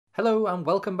Hello and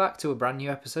welcome back to a brand new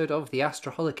episode of The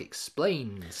Astraholic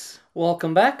Explains.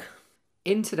 Welcome back.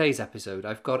 In today's episode,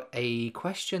 I've got a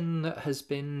question that has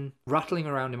been rattling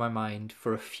around in my mind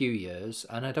for a few years,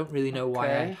 and I don't really know why I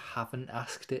Okay. haven't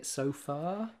asked it so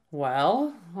far.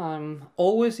 Well, I'm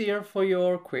always here for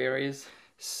your queries.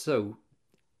 So,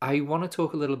 I want to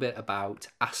talk a little bit about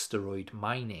asteroid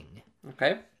mining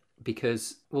Okay.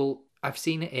 because, well, I've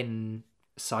seen it in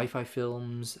sci-fi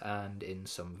films and in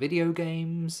some video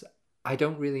games. I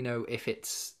don't really know if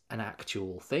it's an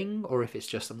actual thing or if it's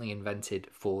just something invented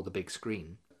for the big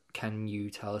screen. Can you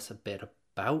tell us a bit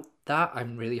about that?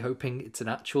 I'm really hoping it's an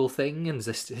actual thing and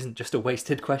this isn't just a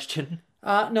wasted question.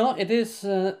 No, it is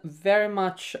very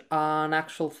much an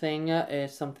actual thing.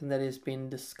 It's something that has been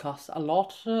discussed a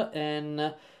lot, and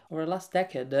over the last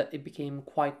decade, it became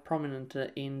quite prominent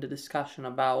in the discussion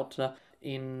about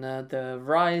in the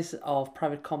rise of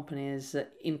private companies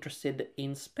interested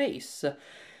in space.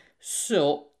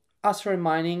 So, asteroid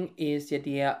mining is the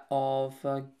idea of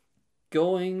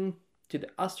going to the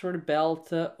asteroid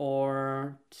belt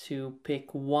or to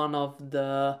pick one of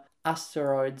the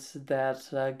asteroids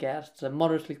that get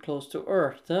moderately close to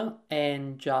Earth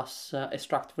and just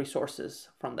extract resources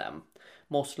from them.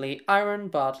 Mostly iron,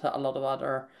 but a lot of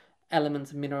other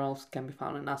elements and minerals can be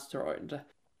found in asteroid.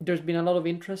 There's been a lot of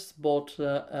interest, both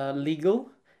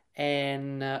legal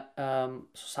and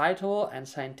societal and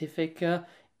scientific,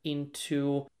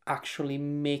 into actually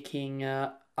making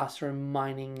asteroid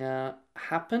mining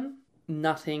happen.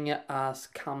 Nothing has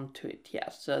come to it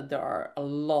yet. There are a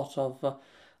lot of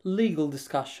legal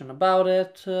discussion about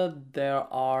it. There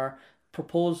are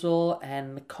proposal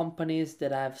and companies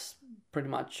that have pretty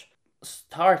much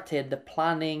started the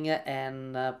planning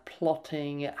and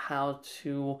plotting how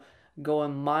to go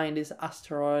and mine this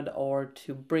asteroid or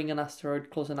to bring an asteroid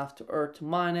close enough to Earth to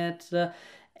mine it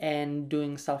and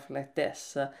doing stuff like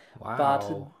this. But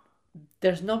Wow.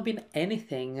 there's not been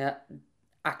anything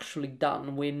actually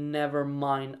done. We never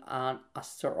mine an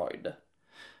asteroid.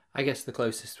 I guess the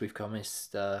closest we've come is,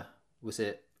 was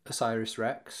it Osiris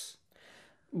Rex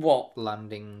Well,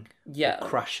 landing or yeah.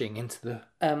 crashing into the...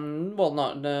 Well,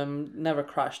 not never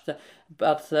crashed,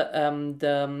 but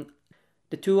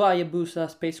the two Hayabusa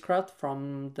spacecraft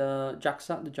from the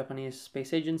JAXA, the Japanese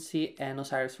Space Agency, and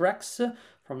Osiris-Rex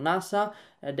from NASA,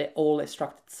 they all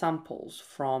extracted samples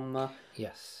from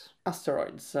Yes.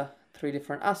 asteroids, three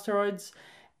different asteroids,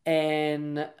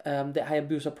 and the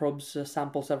Hayabusa probes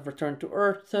samples have returned to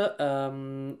Earth.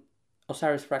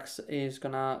 Osiris-Rex is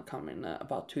gonna come in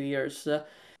about 2 years.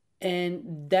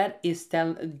 And that is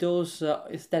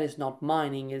that is not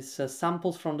mining. It's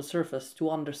samples from the surface to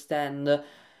understand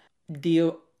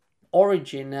the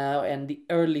origin and the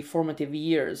early formative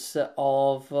years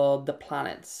of the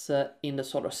planets in the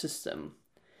solar system.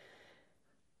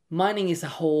 Mining is a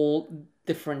whole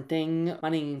different thing.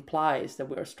 Mining implies that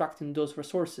we're extracting those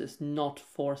resources not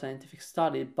for scientific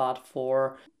study, but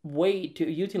for way to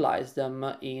utilize them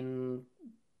in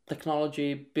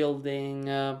technology, building,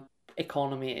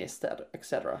 economy,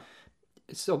 etc.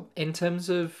 So, in terms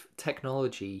of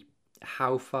technology,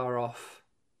 how far off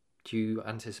do you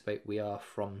anticipate we are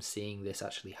from seeing this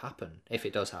actually happen, if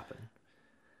it does happen?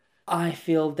 I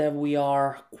feel that we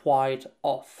are quite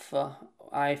off.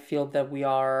 I feel that we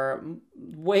are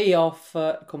way off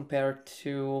compared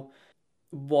to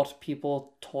what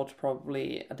people thought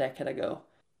probably a decade ago.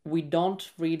 We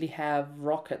don't really have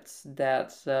rockets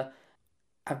that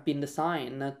have been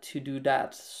designed to do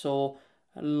that. So,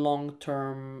 a long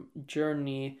term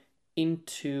journey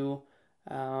into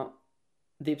uh,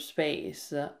 deep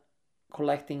space,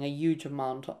 collecting a huge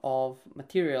amount of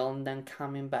material and then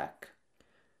coming back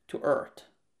to Earth.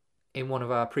 In one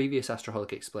of our previous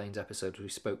Astraholic Explains episodes, we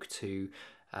spoke to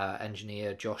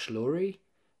engineer Josh Laurie,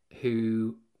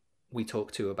 who we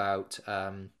talked to about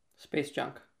Space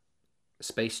junk.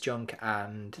 space junk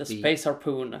and The space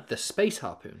harpoon. the space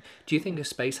harpoon. Do you think a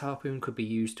space harpoon could be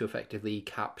used to effectively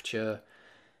capture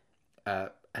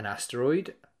an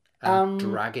asteroid and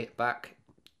drag it back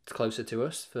closer to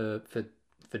us for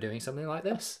doing something like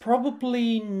this?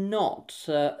 Probably not.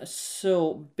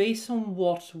 So, based on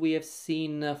what we have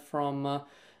seen from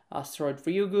asteroid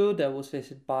Ryugu that was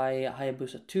visited by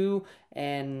Hayabusa 2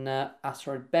 and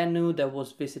asteroid Bennu that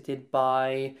was visited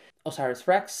by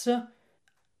Osiris-Rex,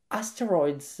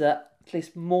 asteroids, at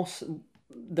least most,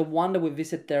 the one that we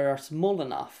visit there are small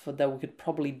enough that we could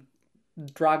probably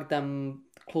drag them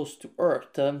close to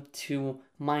Earth to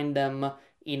mine them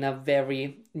in a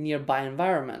very nearby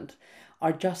environment,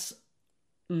 are just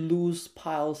loose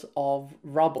piles of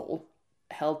rubble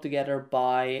held together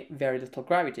by very little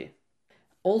gravity.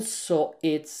 Also,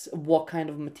 it's what kind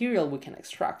of material we can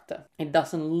extract. It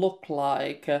doesn't look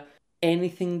like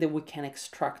anything that we can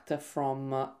extract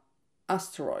from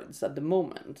asteroids at the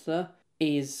moment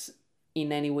is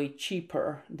in any way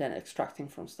cheaper than extracting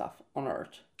from stuff on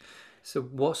Earth. So,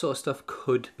 what sort of stuff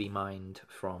could be mined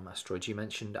from asteroids? You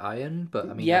mentioned iron, but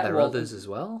I mean, are Yeah, there well, others as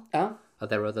well? uh, Are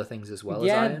there other things as well as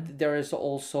yeah, iron? there is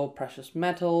also precious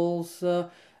metals.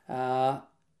 I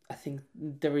think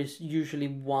there is usually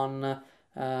one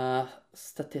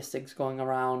statistics going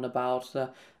around about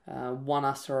one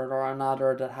asteroid or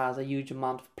another that has a huge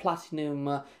amount of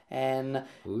platinum and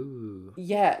Ooh.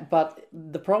 yeah, but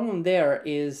the problem there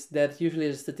is that usually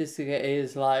the statistic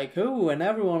is like, oh, and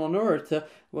everyone on Earth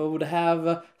would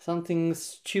have something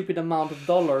stupid amount of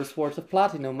dollars worth of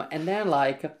platinum, and then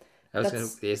like that's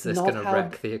Is this not gonna how.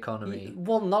 wreck the economy?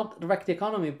 Well, not wreck the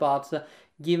economy, but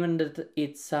given that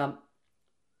it's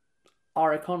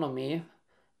our economy,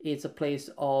 it's a place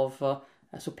of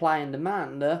supply and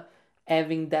demand.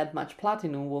 Having that much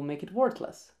platinum will make it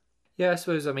worthless. Yeah, I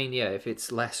suppose. I mean, yeah, if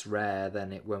it's less rare,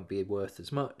 then it won't be worth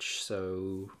as much.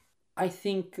 So, I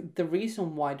think the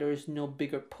reason why there is no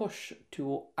bigger push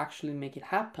to actually make it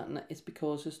happen is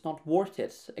because it's not worth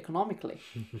it economically.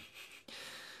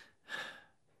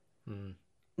 mm,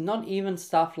 Not even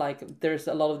stuff like there's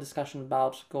a lot of discussion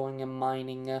about going and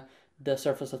mining the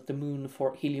surface of the moon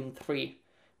for helium 3,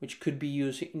 which could be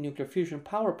used in nuclear fusion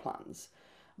power plants.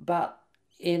 But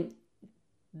in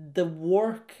the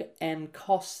work and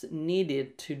cost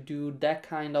needed to do that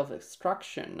kind of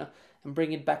extraction and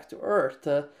bring it back to Earth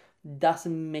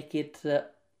doesn't make it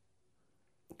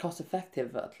cost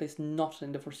effective, at least not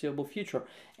in the foreseeable future.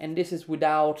 And this is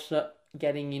without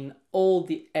getting in all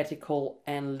the ethical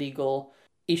and legal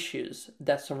issues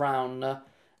that surround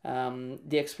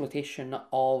the exploitation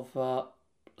of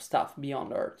stuff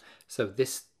beyond Earth. so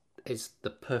this is the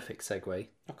perfect segue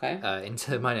Okay?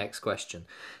 into my next question.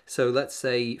 So let's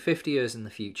say 50 years in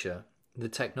the future, the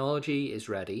technology is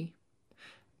ready,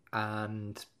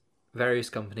 and various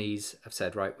companies have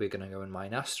said, right, we're going to go and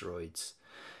mine asteroids.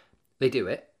 They do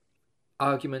it.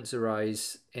 Arguments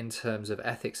arise in terms of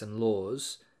ethics and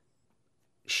laws.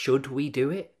 Should we do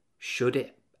it? Should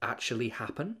it actually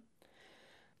happen?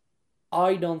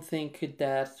 I don't think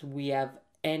that we have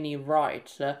any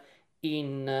right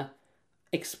in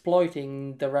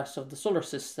exploiting the rest of the solar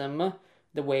system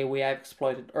the way we have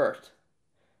exploited Earth.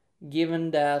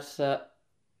 Given that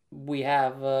we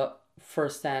have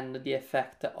firsthand the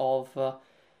effect of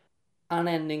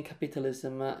unending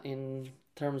capitalism in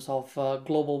terms of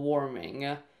global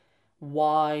warming,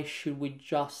 why should we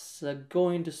just go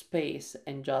into space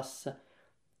and just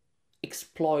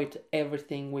exploit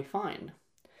everything we find?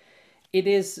 It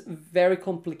is very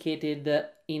complicated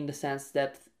in the sense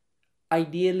that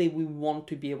ideally we want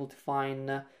to be able to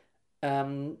find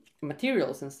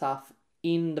materials and stuff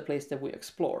in the place that we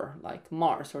explore, like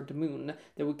Mars or the Moon,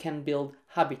 that we can build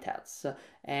habitats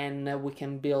and we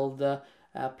can build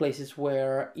places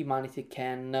where humanity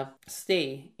can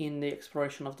stay in the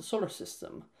exploration of the solar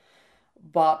system.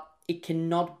 But it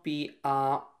cannot be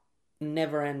a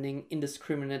never ending,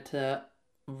 indiscriminate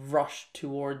rush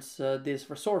towards these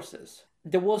resources.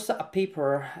 There was a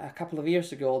paper a couple of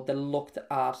years ago that looked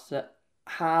at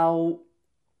how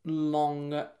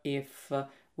long if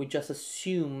we just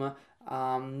assume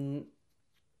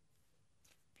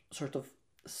sort of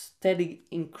steady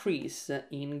increase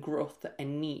in growth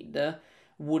and need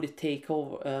would it take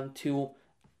over to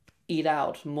eat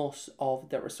out most of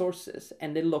the resources.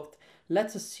 And they looked,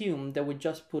 let's assume that we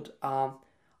just put an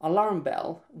alarm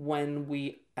bell when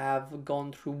we have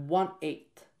gone through 1/8,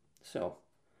 so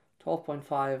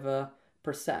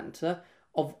 12.5%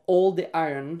 of all the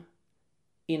iron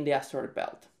in the asteroid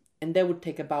belt. And that would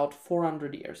take about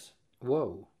 400 years.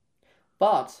 Whoa.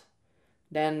 But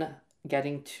then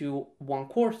getting to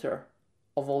 1/4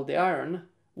 of all the iron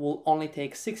will only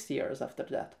take 60 years after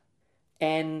that.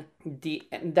 And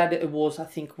that it was, I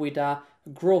think, with a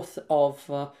growth of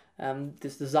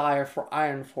this desire for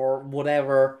iron for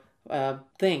whatever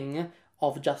thing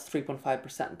of just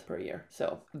 3.5% per year.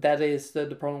 So that is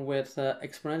the problem with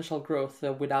exponential growth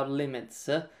without limits.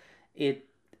 It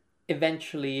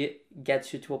eventually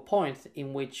gets you to a point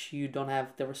in which you don't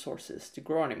have the resources to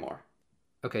grow anymore.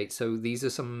 Okay, so these are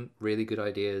some really good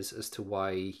ideas as to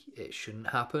why it shouldn't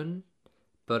happen,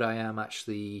 but I am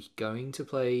actually going to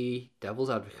play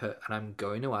devil's advocate and I'm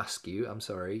going to ask you, I'm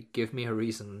sorry, give me a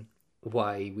reason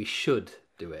why we should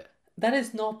do it. That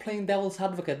is not playing devil's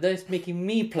advocate. That is making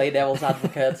me play devil's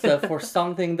advocate for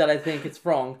something that I think is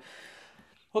wrong.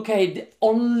 Okay, the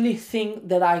only thing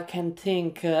that I can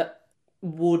think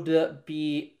would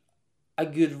be a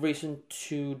good reason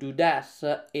to do that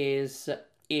is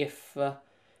if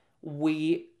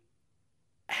we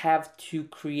have to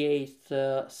create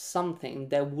something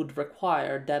that would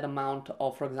require that amount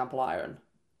of, for example, iron.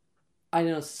 I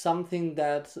don't know, something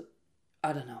that,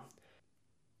 I don't know,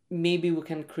 maybe we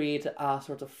can create a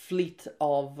sort of fleet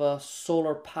of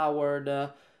solar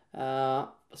powered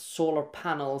solar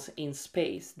panels in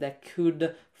space that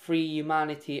could free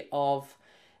humanity of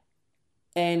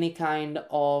any kind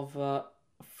of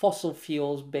fossil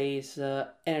fuels based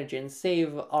energy and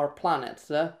save our planet.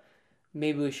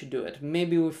 Maybe we should do it.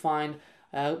 Maybe we find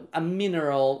a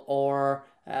mineral or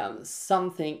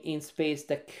something in space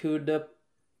that could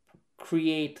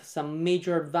create some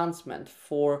major advancement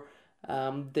for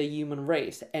the human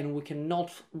race, and we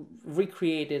cannot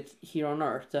recreate it here on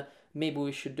Earth. Maybe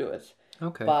we should do it.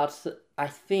 Okay. But I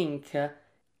think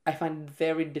I find it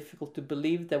very difficult to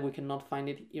believe that we cannot find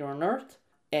it here on Earth,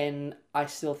 and I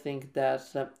still think that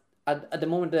at the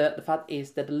moment the fact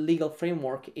is that the legal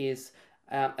framework is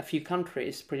a few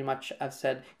countries pretty much have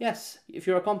said, yes, if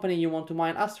you're a company you want to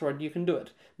mine asteroid, you can do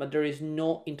it. But there is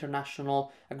no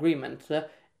international agreement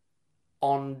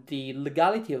on the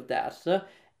legality of that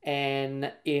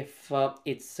and if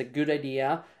it's a good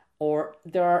idea, or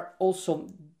there are also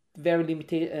very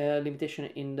limitation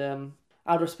in the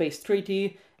outer space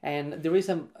treaty, and there is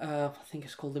a I think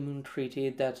it's called the Moon Treaty,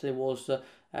 that it was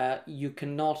you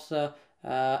cannot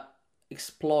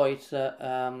exploit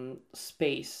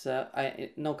space.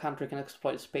 No country can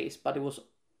exploit space, but it was,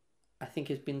 I think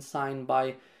it's been signed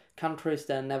by countries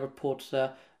that never put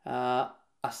a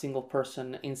single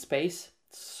person in space.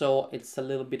 So it's a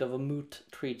little bit of a moot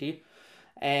treaty.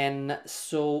 And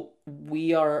so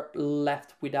we are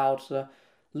left without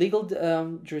legal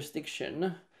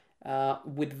jurisdiction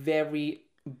with very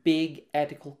big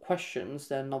ethical questions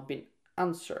that have not been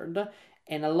answered,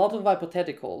 and a lot of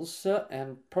hypotheticals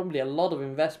and probably a lot of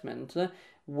investment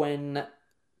when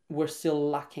we're still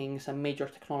lacking some major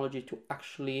technology to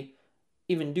actually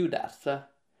even do that.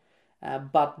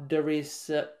 But there is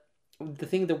the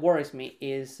thing that worries me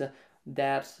is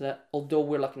that although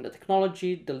we're lacking the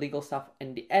technology, the legal stuff,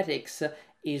 and the ethics,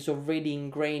 is already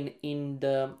ingrained in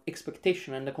the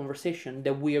expectation and the conversation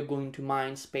that we are going to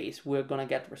mine space, we're going to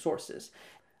get resources.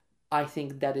 I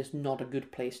think that is not a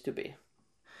good place to be.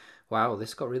 Wow,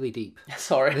 this got really deep.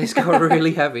 Sorry. This got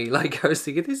really heavy. Like, I was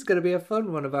thinking this is going to be a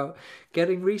fun one about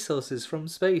getting resources from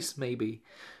space, maybe.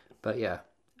 But yeah,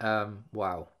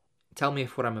 wow. Tell me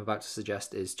if what I'm about to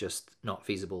suggest is just not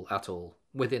feasible at all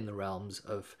within the realms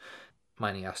of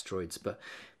mining asteroids. But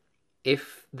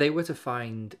if they were to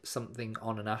find something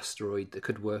on an asteroid that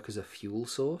could work as a fuel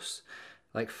source,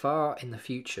 like far in the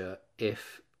future,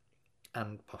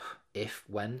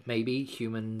 when maybe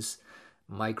humans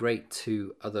migrate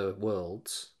to other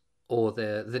worlds, or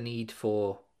the need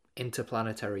for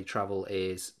interplanetary travel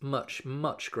is much,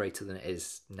 much greater than it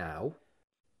is now,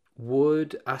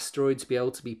 would asteroids be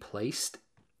able to be placed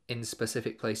in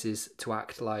specific places to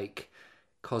act like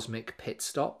cosmic pit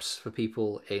stops for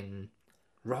people in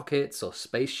rockets or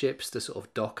spaceships to sort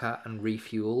of dock at and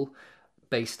refuel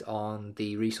based on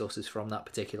the resources from that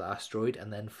particular asteroid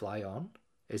and then fly on?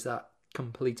 Is that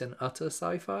complete and utter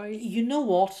sci-fi? You know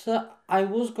what? I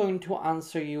was going to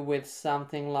answer you with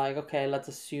something like, okay, let's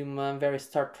assume very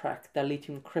Star Trek, the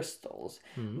lithium crystals.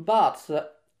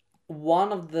 But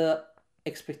one of the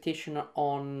expectation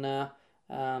on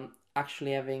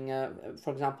actually having,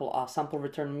 for example, a sample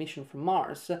return mission from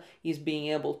Mars is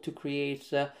being able to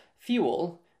create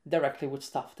fuel directly with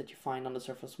stuff that you find on the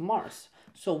surface of Mars.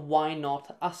 So why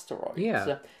not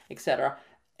asteroids, etc.?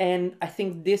 And I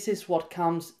think this is what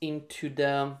comes into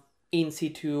the in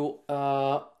situ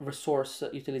resource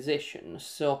utilization.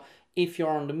 So if you're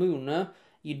on the moon,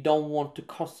 you don't want to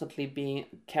constantly be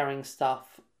carrying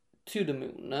stuff to the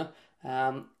moon.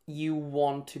 You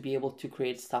want to be able to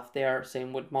create stuff there.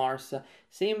 Same with Mars.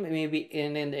 Same maybe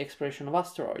in the exploration of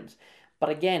asteroids. But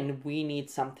again, we need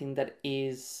something that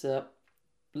is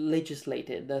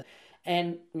legislated.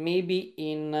 And maybe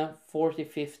in 40,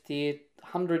 50,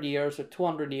 100 years or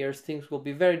 200 years, things will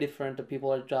be very different. The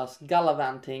people are just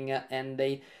gallivanting and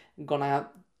they gonna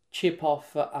chip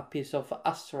off a piece of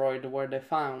asteroid where they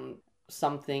found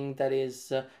something that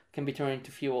is can be turned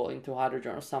into fuel, into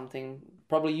hydrogen or something,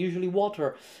 probably usually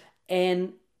water.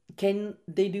 And can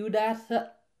they do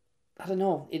that? I don't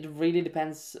know. It really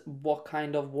depends what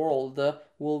kind of world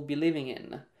we'll be living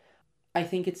in. I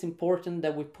think it's important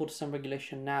that we put some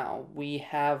regulation now. We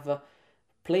have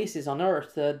places on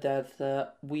Earth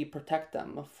that we protect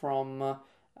them from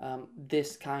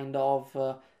this kind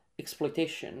of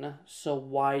exploitation. So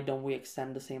why don't we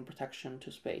extend the same protection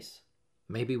to space?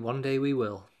 Maybe one day we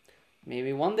will.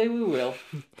 Maybe one day we will.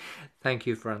 Thank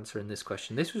you for answering this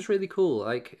question. This was really cool.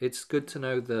 Like, it's good to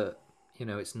know that,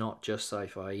 it's not just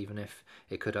sci-fi, even if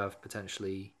it could have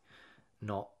potentially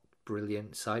not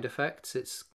brilliant side effects.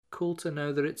 It's cool to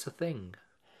know that it's a thing.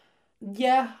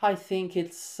 Yeah, I think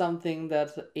it's something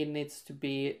that it needs to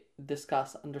be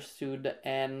discussed, understood,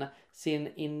 and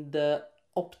seen in the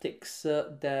optics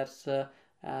of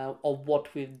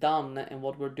what we've done and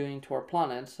what we're doing to our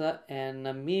planet,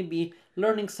 and maybe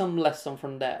learning some lesson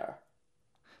from there.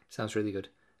 Sounds really good.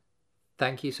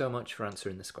 Thank you so much for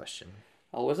answering this question.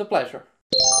 Always a pleasure.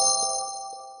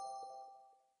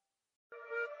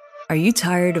 Are you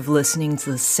tired of listening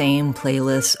to the same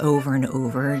playlists over and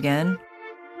over again?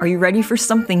 Are you ready for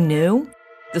something new?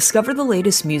 Discover the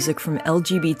latest music from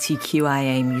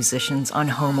LGBTQIA musicians on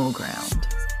Homo Ground.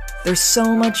 There's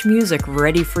so much music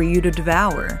ready for you to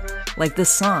devour, like this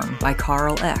song by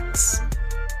Carl X.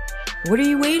 What are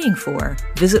you waiting for?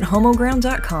 Visit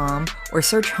homoground.com or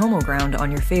search Homo Ground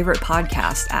on your favorite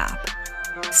podcast app.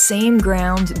 Same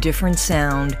ground, different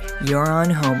sound, you're on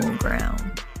Homo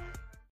Ground.